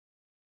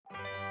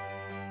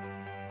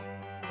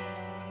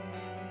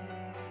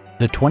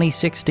the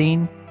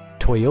 2016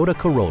 Toyota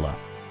Corolla.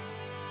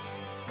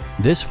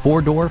 This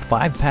four-door,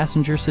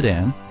 five-passenger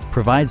sedan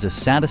provides a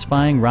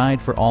satisfying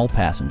ride for all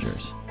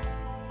passengers.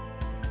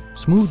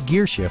 Smooth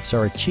gear shifts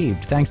are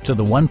achieved thanks to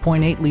the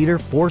 1.8-liter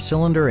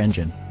four-cylinder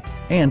engine.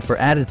 And for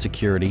added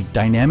security,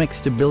 dynamic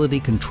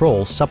stability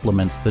control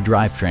supplements the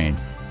drivetrain.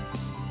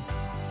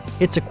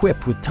 It's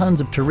equipped with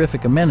tons of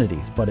terrific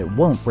amenities, but it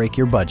won't break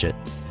your budget.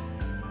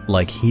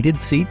 Like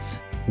heated seats,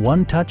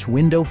 one-touch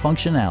window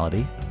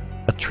functionality,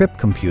 a trip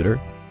computer,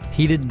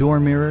 heated door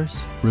mirrors,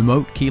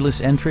 remote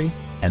keyless entry,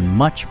 and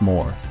much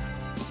more.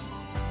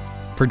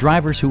 For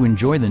drivers who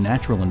enjoy the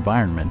natural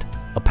environment,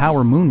 a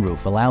power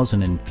moonroof allows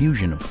an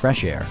infusion of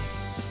fresh air.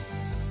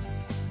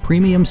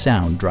 Premium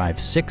sound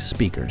drives 6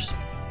 speakers,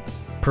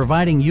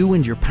 providing you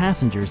and your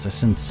passengers a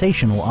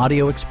sensational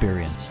audio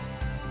experience.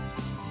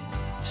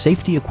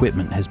 Safety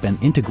equipment has been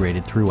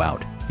integrated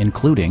throughout,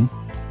 including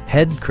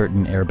head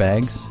curtain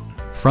airbags,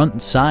 front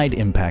and side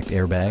impact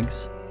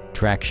airbags,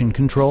 traction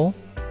control,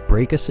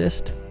 brake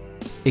assist,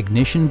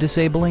 ignition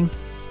disabling,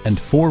 and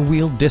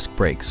four-wheel disc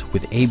brakes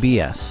with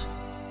ABS.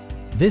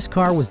 This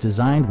car was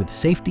designed with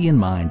safety in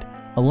mind,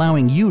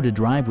 allowing you to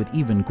drive with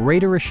even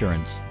greater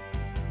assurance.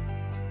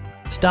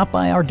 Stop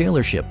by our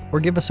dealership or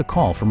give us a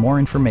call for more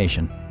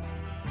information.